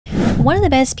One of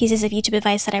the best pieces of YouTube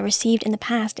advice that I received in the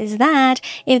past is that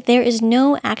if there is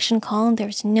no action call,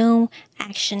 there's no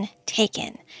action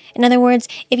taken. In other words,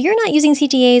 if you're not using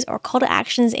CTAs or call to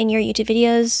actions in your YouTube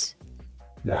videos,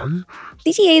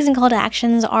 CTAs and call to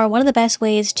actions are one of the best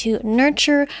ways to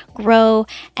nurture, grow,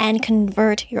 and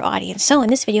convert your audience. So in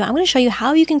this video, I'm going to show you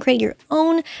how you can create your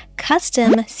own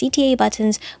custom CTA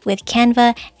buttons with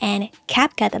Canva and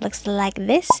CapCut that looks like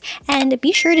this. And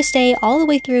be sure to stay all the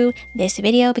way through this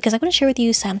video because I'm going to share with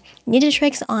you some ninja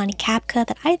tricks on CapCut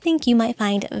that I think you might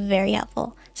find very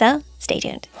helpful. So stay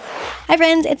tuned. Hi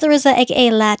friends, it's Laressa,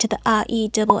 aka La to the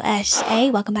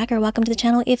R-E-S-S-A. Welcome back or welcome to the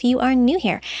channel if you are new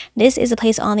here. This is a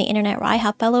place on the internet where I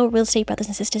help fellow real estate brothers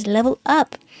and sisters level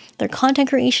up their content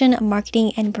creation,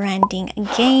 marketing, and branding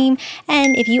game.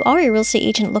 And if you are a real estate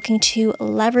agent looking to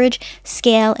leverage,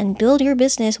 scale, and build your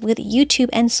business with YouTube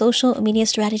and social media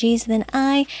strategies, then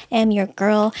I am your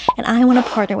girl and I want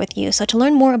to partner with you. So to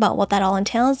learn more about what that all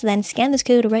entails, then scan this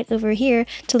code right over here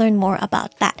to learn more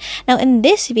about that. Now in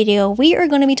this video, we are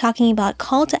going to be talking about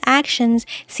call to actions,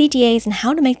 CTAs, and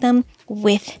how to make them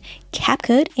with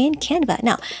CapCut and Canva.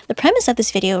 Now, the premise of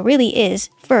this video really is,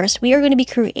 first, we are going to be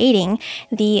creating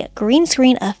the green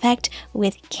screen effect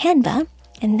with Canva,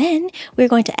 and then we're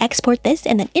going to export this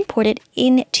and then import it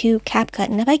into CapCut.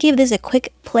 And if I give this a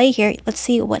quick play here, let's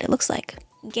see what it looks like.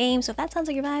 Game. So if that sounds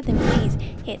like your vibe, then please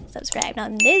hit subscribe. Now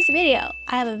in this video,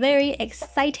 I have a very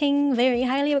exciting, very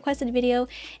highly requested video,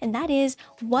 and that is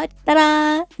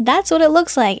that's what it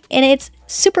looks like. And it's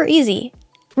super easy.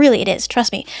 Really, it is.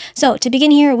 Trust me. So to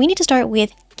begin here, we need to start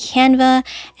with Canva,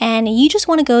 and you just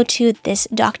want to go to this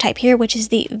doc type here, which is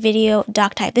the video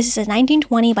doc type. This is a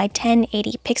 1920 by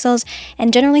 1080 pixels,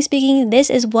 and generally speaking,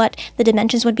 this is what the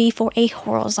dimensions would be for a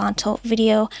horizontal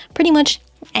video, pretty much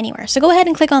anywhere. So go ahead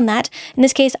and click on that. In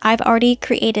this case, I've already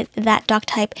created that doc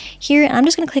type here, and I'm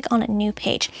just going to click on a new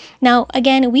page. Now,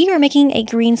 again, we are making a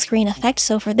green screen effect.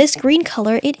 So for this green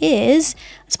color, it is,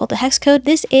 let's pull the hex code.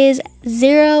 This is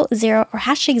 00 or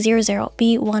hashtag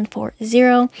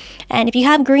 00B140. And if you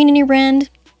have green in your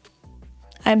brand,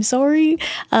 I'm sorry,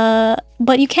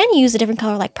 but you can use a different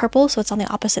color like purple, so it's on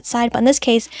the opposite side. But in this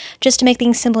case, just to make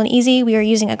things simple and easy, we are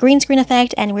using a green screen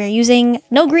effect, and we're using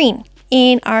no green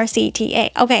in our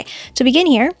CTA. Okay, to begin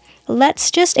here,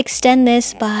 let's just extend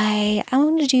this by, I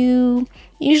want to do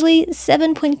usually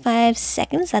 7.5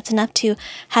 seconds. That's enough to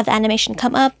have the animation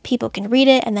come up, people can read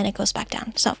it, and then it goes back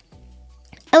down. So,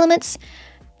 elements,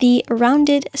 the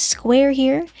rounded square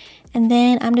here, and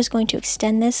then I'm just going to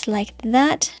extend this like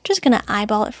that. Just gonna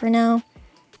eyeball it for now.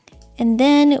 And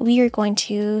then we are going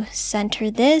to center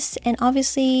this, and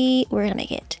obviously we're gonna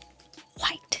make it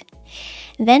white.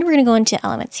 Then we're going to go into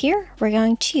elements here. We're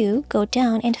going to go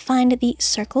down and find the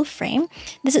circle frame.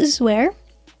 This is where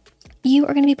you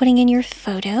are going to be putting in your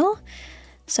photo.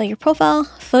 So your profile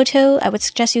photo, I would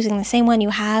suggest using the same one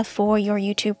you have for your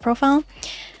YouTube profile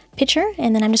picture.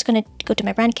 And then I'm just going to go to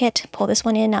my brand kit, pull this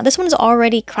one in. Now this one is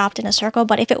already cropped in a circle,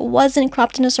 but if it wasn't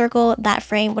cropped in a circle, that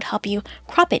frame would help you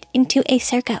crop it into a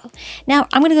circle. Now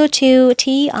I'm going to go to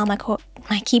T on my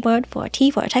keyboard for T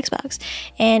for a text box.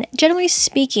 And generally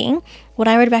speaking, what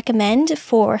I would recommend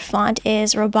for font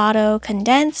is Roboto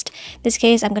Condensed. In this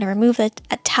case, I'm going to remove the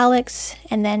italics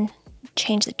and then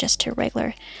change it just to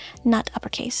regular, not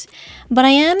uppercase. But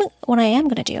what I am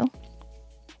going to do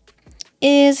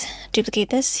is duplicate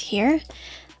this here,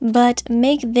 but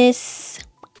make this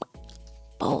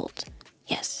bold.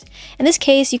 Yes. In this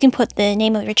case, you can put the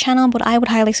name of your channel, but I would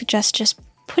highly suggest just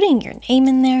putting your name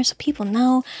in there so people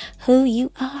know who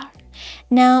you are.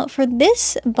 Now for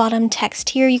this bottom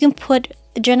text here, you can put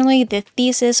generally the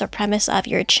thesis or premise of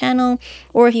your channel,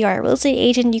 or if you are a real estate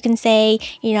agent, you can say,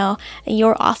 you know,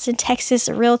 you're Austin, Texas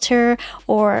realtor,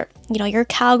 or, you know, you're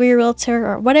Calgary realtor,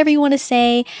 or whatever you want to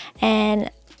say, and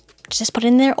just put it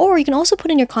in there. Or you can also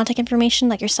put in your contact information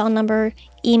like your cell number,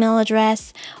 email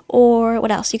address, or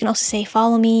what else? You can also say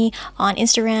follow me on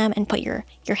Instagram and put your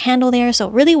handle there. So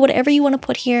really whatever you want to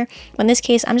put here. But in this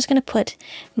case, I'm just going to put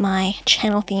my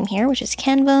channel theme here, which is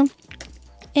Canva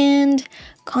and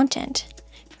content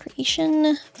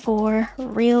creation for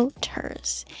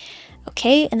realtors.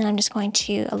 Okay, and then I'm just going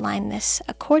to align this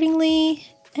accordingly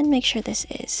and make sure this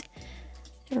is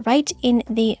right in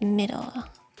the middle.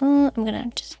 I'm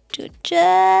gonna just do it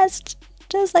just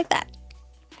like that.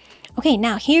 Okay,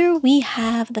 now here we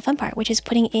have the fun part, which is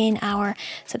putting in our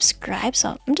subscribe.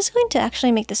 So I'm just going to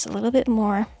actually make this a little bit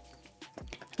more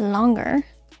longer.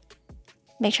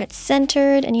 Make sure it's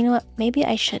centered, and you know what? Maybe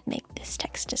I should make this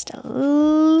text just a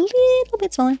little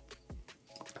bit smaller.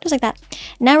 Just like that.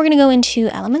 Now we're gonna go into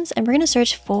elements and we're gonna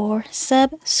search for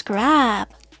subscribe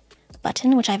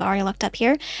button, which I've already looked up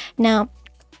here. Now,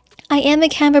 I am a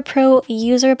Canva Pro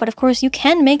user, but of course you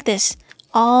can make this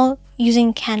all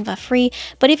using Canva free.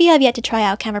 But if you have yet to try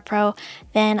out Canva Pro,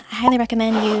 then I highly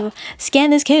recommend you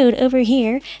scan this code over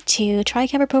here to try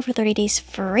Canva Pro for 30 days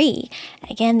free.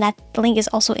 Again, the link is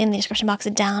also in the description box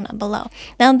down below.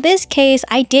 Now in this case,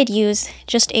 I did use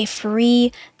just a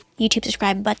free YouTube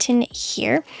subscribe button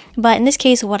here. But in this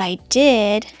case, what I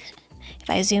did, if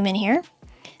I zoom in here,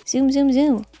 zoom, zoom,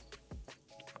 zoom,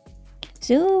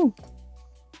 zoom.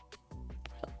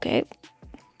 Okay,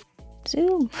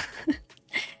 zoom.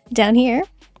 Down here,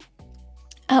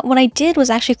 what I did was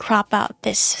actually crop out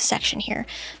this section here.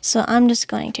 So I'm just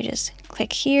going to just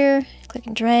click here, click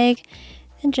and drag,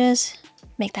 and just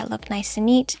make that look nice and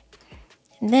neat.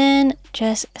 And then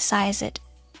just size it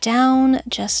down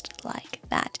just like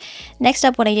that. Next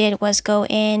up, what I did was go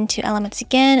into elements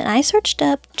again, and I searched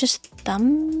up just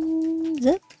thumbs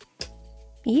up.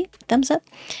 Yeah, thumbs up.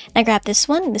 And I grabbed this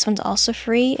one. This one's also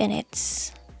free, and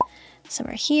it's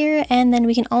somewhere here. And then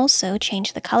we can also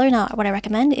change the color. Now what I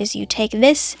recommend is you take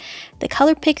this, the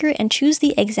color picker, and choose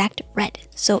the exact red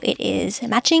so it is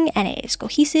matching and it is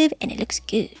cohesive and it looks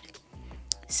good.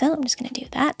 So I'm just going to do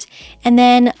that. And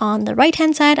then on the right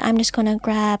hand side, I'm just going to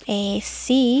grab a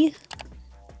C,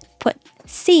 put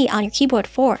C on your keyboard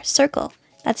for circle.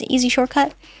 That's an easy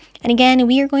shortcut. And again,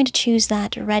 we are going to choose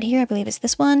that red here. I believe it's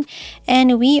this one.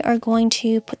 And we are going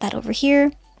to put that over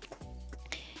here.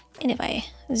 And if I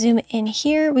zoom in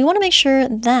here, we want to make sure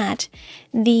that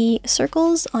the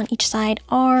circles on each side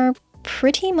are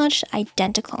pretty much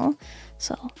identical.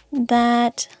 So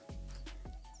that,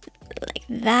 like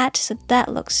that, so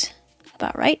that looks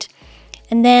about right.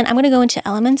 And then I'm going to go into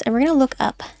elements and we're going to look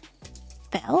up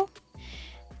bell.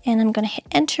 And I'm going to hit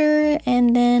enter,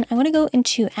 and then I'm going to go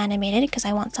into animated because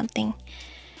I want something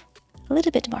a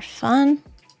little bit more fun.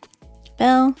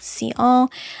 Bell, see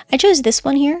all. I chose this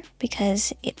one here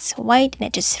because it's white and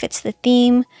it just fits the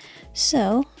theme.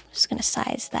 So I'm just going to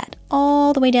size that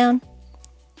all the way down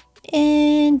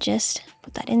and just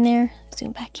put that in there,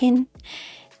 zoom back in.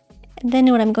 And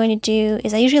then what I'm going to do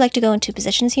is I usually like to go into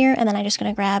positions here, and then I'm just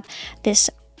going to grab this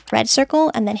red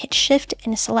circle and then hit shift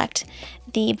and select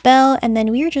the bell, and then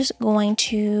we are just going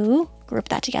to group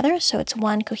that together so it's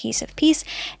one cohesive piece.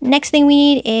 Next thing we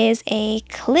need is a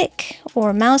click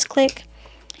or mouse click.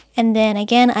 And then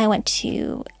again, I went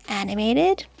to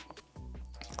animated,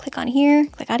 click on here,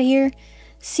 click out of here,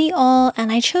 see all, and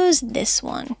I chose this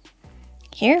one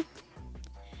here.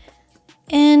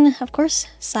 And of course,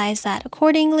 size that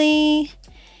accordingly.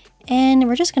 And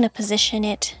we're just going to position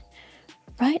it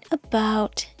right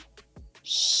about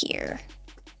here.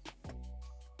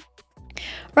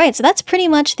 Right, so that's pretty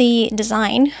much the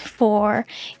design for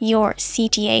your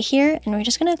CTA here. And we're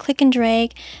just going to click and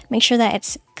drag, make sure that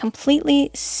it's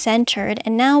completely centered.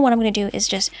 And now what I'm going to do is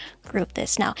just group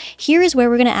this. Now, here is where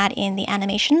we're going to add in the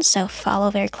animation. So follow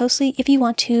very closely if you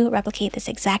want to replicate this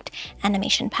exact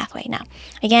animation pathway. Now,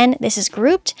 again, this is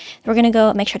grouped. We're going to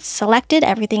go make sure it's selected.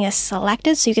 Everything is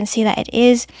selected. So you can see that it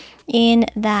is in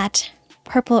that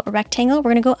purple rectangle.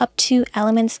 We're going to go up to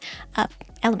animation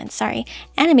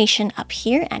up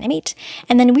here, animate,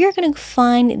 and then we are going to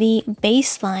find the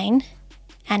baseline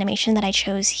animation that I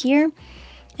chose here,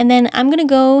 and then I'm going to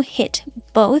go hit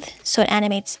both so it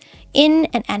animates in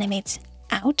and animates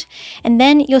out. And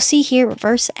then you'll see here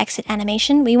reverse exit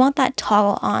animation. We want that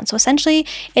toggle on, so essentially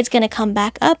it's going to come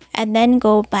back up and then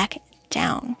go back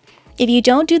down. If you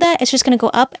don't do that, it's just going to go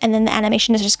up and then the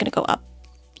animation is just going to go up.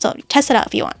 So test it out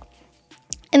if you want.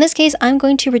 In this case, I'm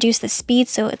going to reduce the speed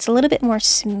so it's a little bit more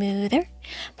smoother.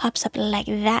 Pops up like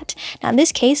that. Now in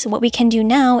this case, what we can do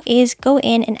now is go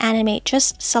in and animate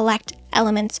just select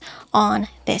elements on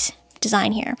this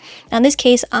design here. Now in this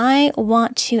case, I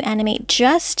want to animate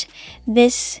just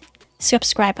this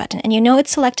subscribe button. And you know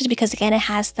it's selected because again, it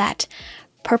has that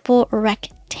purple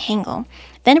rectangle.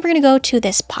 Then we're going to go to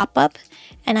this pop-up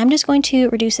and I'm just going to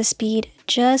reduce the speed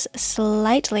just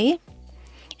slightly.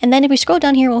 And then if we scroll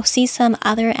down here, we'll see some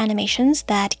other animations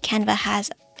that Canva has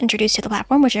introduced to the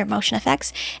platform, which are motion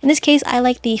effects. In this case, I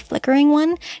like the flickering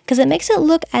one because it makes it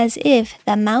look as if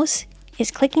the mouse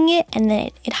is clicking it and then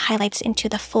it highlights into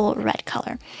the full red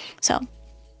color. So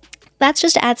that's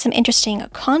just to add some interesting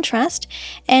contrast.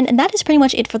 And that is pretty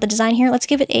much it for the design here. Let's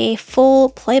give it a full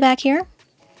playback here.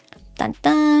 Dun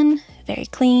dun, very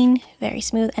clean, very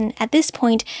smooth. And at this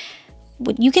point,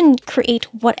 you can create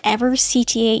whatever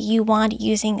CTA you want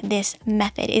using this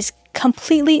method. It's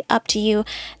completely up to you.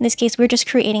 In this case, we're just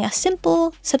creating a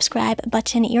simple subscribe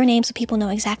button, your name, so people know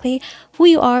exactly who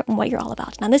you are and what you're all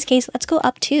about. Now in this case, let's go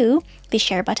up to the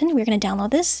share button. We're going to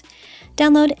download this.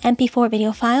 Download MP4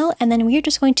 video file, and then we're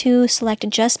just going to select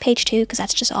just page 2 because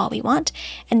that's just all we want,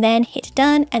 and then hit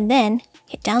done, and then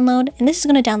hit download, and this is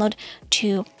going to download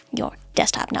to your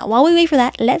desktop. Now while we wait for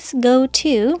that, let's go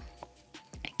to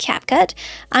CapCut.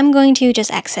 I'm going to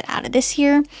just exit out of this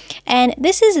here, and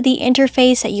this is the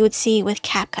interface that you would see with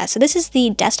CapCut. So this is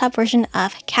the desktop version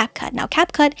of CapCut. Now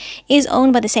CapCut is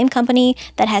owned by the same company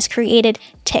that has created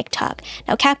TikTok.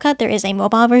 Now CapCut, there is a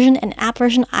mobile version and an app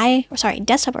version.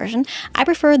 Desktop version. I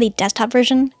prefer the desktop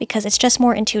version because it's just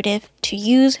more intuitive to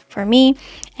use for me.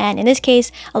 And in this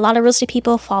case, a lot of real estate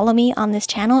people follow me on this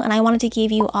channel, and I wanted to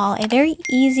give you all a very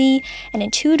easy and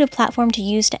intuitive platform to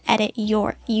use to edit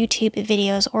your YouTube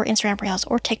videos or Instagram Reels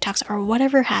or TikToks or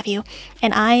whatever have you.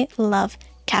 And I love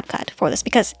CapCut for this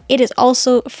because it is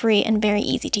also free and very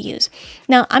easy to use.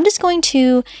 Now I'm just going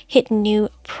to hit new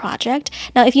project.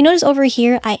 Now if you notice over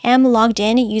here, I am logged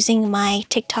in using my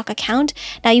TikTok account.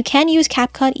 Now you can use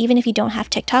CapCut even if you don't have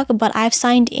TikTok, but I've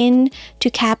signed in to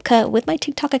CapCut with my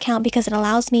TikTok account because it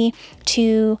allows me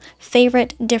to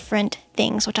favorite different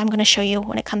things, which I'm going to show you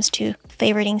when it comes to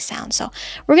favoriting sound. So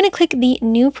we're going to click the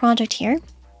new project here,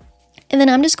 and then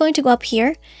I'm just going to go up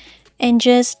here and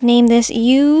just name this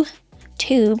YouTube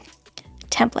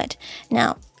template.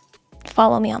 Now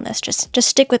follow me on this, just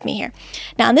stick with me here.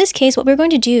 Now in this case, what we're going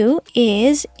to do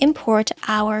is import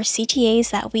our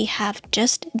CTAs that we have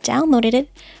just downloaded it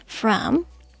from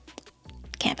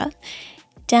Canva.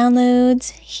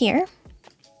 Downloads here,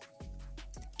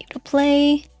 give it a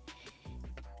play.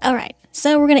 All right,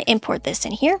 so we're going to import this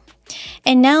in here.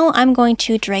 And now I'm going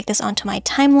to drag this onto my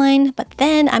timeline, but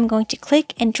then I'm going to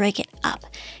click and drag it up.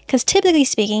 Because typically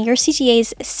speaking, your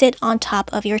CTAs sit on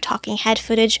top of your talking head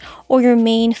footage or your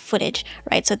main footage,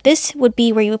 right? So this would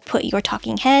be where you would put your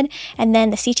talking head, and then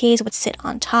the CTAs would sit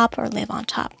on top or live on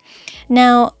top.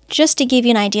 Now, just to give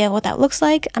you an idea of what that looks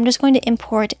like, I'm just going to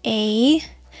import a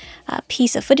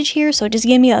piece of footage here. So just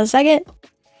give me a second.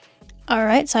 All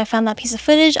right, so I found that piece of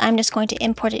footage. I'm just going to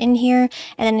import it in here,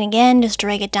 and then again, just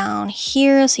drag it down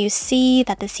here so you see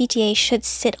that the CTA should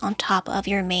sit on top of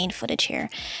your main footage here.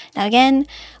 Now again,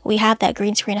 we have that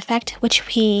green screen effect,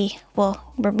 which we will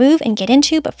remove and get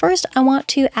into, but first I want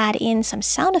to add in some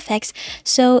sound effects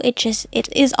so it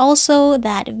is also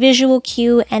that visual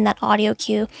cue and that audio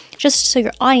cue, just so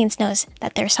your audience knows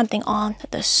that there's something on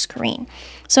the screen.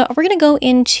 So we're going to go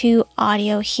into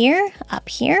audio here, up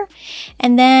here,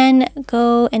 and then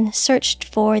go and search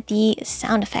for the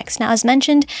sound effects. Now, as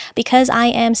mentioned, because I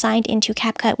am signed into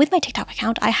CapCut with my TikTok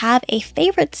account, I have a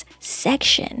favorites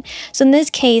section. So in this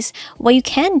case, what you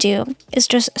can do is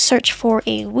just search for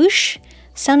a whoosh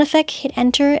sound effect, hit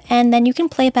enter, and then you can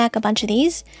play back a bunch of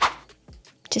these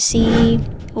to see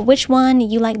which one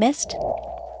you like best.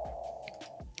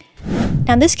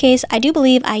 Now in this case, I do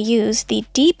believe I use the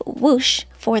deep whoosh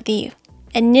for the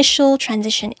initial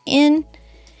transition in.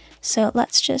 So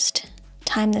let's just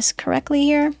time this correctly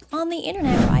here. On the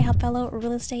internet, where I help fellow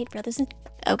real estate brothers and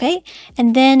okay,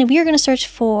 and then we are going to search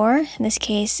for, in this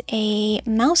case, a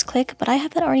mouse click, but I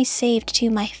have that already saved to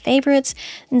my favorites,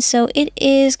 and so it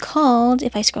is called,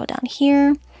 if I scroll down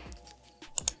here,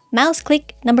 mouse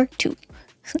click number 2.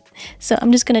 So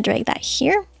I'm just going to drag that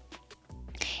here.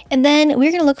 And then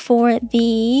we're going to look for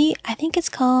the, I think it's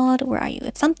called, where are you?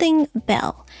 It's something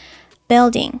bell.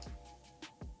 Belding.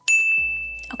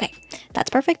 Okay, that's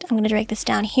perfect. I'm going to drag this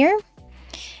down here.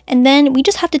 And then we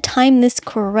just have to time this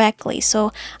correctly.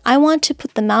 So I want to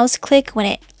put the mouse click when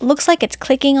it looks like it's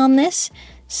clicking on this.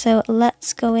 So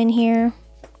let's go in here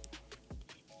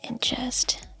and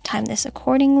just time this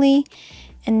accordingly.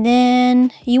 And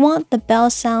then you want the bell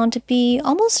sound to be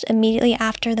almost immediately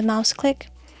after the mouse click.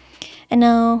 And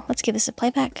now let's give this a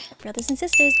playback. Brothers and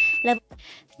sisters,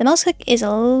 the mouse click is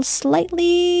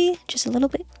slightly, just a little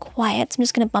bit quiet. So I'm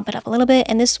just going to bump it up a little bit.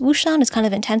 And this whoosh sound is kind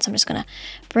of intense. I'm just going to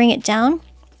bring it down.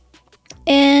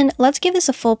 And let's give this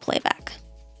a full playback.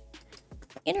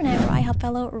 Internet, where I help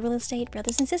fellow real estate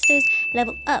brothers and sisters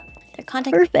level up their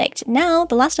content. Perfect. Now,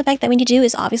 the last effect that we need to do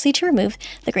is obviously to remove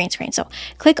the green screen. So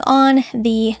click on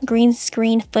the green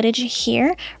screen footage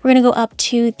here. We're going to go up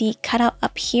to the cutout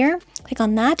up here. Click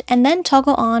on that and then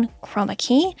toggle on chroma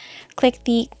key. Click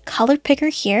the color picker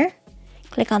here.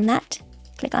 Click on that.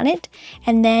 Click on it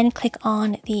and then click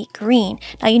on the green.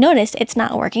 Now you notice it's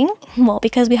not working. Well,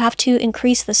 because we have to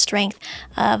increase the strength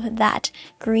of that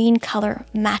green color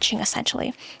matching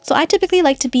essentially. So I typically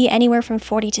like to be anywhere from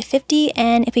 40 to 50,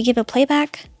 and if we give a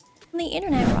playback, on the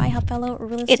internet where I help fellow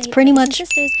real estate. It's pretty much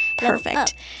sisters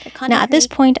perfect. Now, at this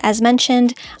point, as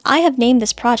mentioned, I have named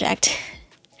this project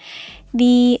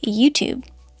the YouTube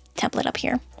template up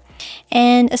here.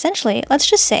 And essentially, let's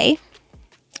just say,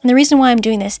 and the reason why I'm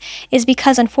doing this is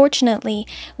because unfortunately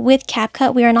with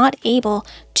CapCut, we are not able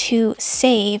to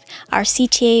save our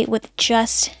CTA with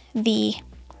just the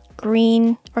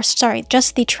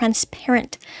just the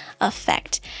transparent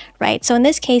effect, right? So in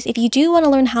this case, if you do want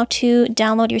to learn how to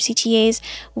download your CTAs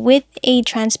with a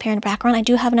transparent background, I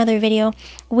do have another video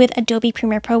with Adobe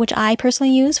Premiere Pro, which I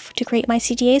personally use to create my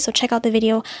CTAs. So check out the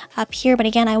video up here. But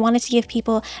again, I wanted to give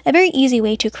people a very easy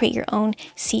way to create your own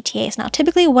CTAs. Now,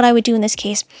 typically what I would do in this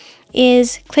case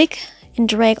is click and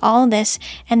drag all of this,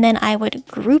 and then I would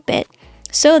group it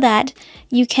so that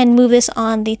you can move this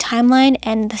on the timeline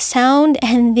and the sound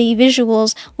and the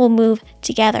visuals will move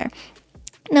together.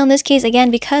 Now in this case,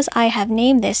 again, because I have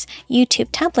named this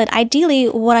YouTube template, ideally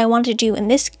what I want to do in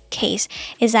this case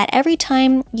is that every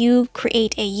time you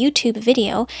create a YouTube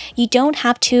video, you don't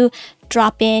have to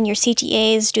drop in your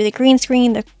CTAs, do the green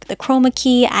screen, the chroma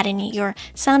key, add in your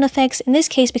sound effects. In this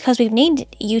case, because we've named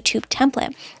it YouTube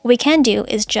template, what we can do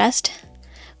is just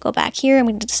go back here and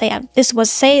we can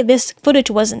say this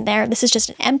footage wasn't there. This is just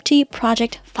an empty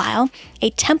project file, a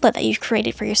template that you've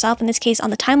created for yourself. In this case, on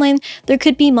the timeline, there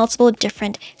could be multiple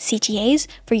different CTAs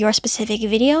for your specific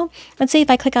video. Let's say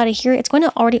if I click out of here, it's going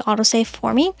to already autosave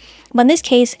for me. But in this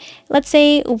case, let's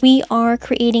say we are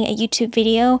creating a YouTube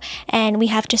video and we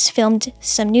have just filmed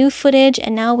some new footage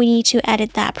and now we need to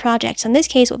edit that project. So in this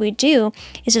case, what we do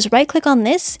is just right click on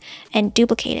this and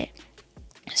duplicate it.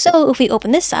 So if we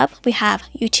open this up, we have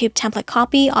YouTube template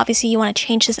copy. Obviously, you want to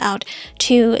change this out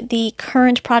to the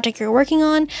current project you're working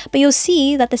on, but you'll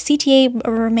see that the CTA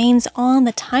remains on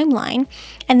the timeline.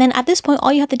 And then at this point,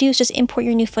 all you have to do is just import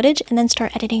your new footage and then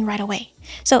start editing right away.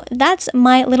 So that's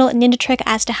my little ninja trick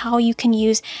as to how you can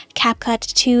use CapCut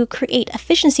to create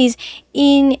efficiencies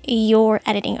in your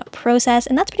editing process.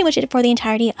 And that's pretty much it for the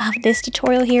entirety of this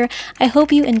tutorial here. I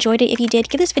hope you enjoyed it. If you did,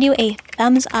 give this video a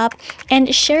thumbs up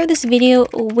and share this video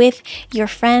with your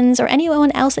friends or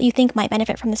anyone else that you think might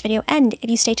benefit from this video. And if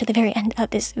you stay to the very end of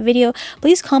this video,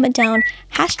 please comment down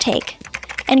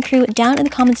 #NCrew down in the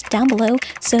comments down below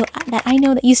so that I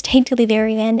know that you stayed till the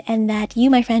very end and that you,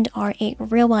 my friend, are a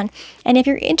real one. And if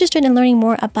you're interested in learning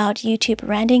more about YouTube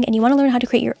branding and you want to learn how to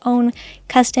create your own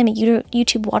custom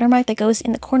YouTube watermark that goes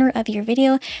in the corner of your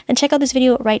video, then check out this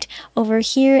video right over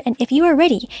here. And if you are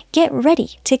ready, get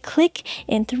ready to click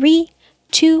in 3,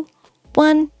 2,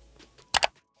 1.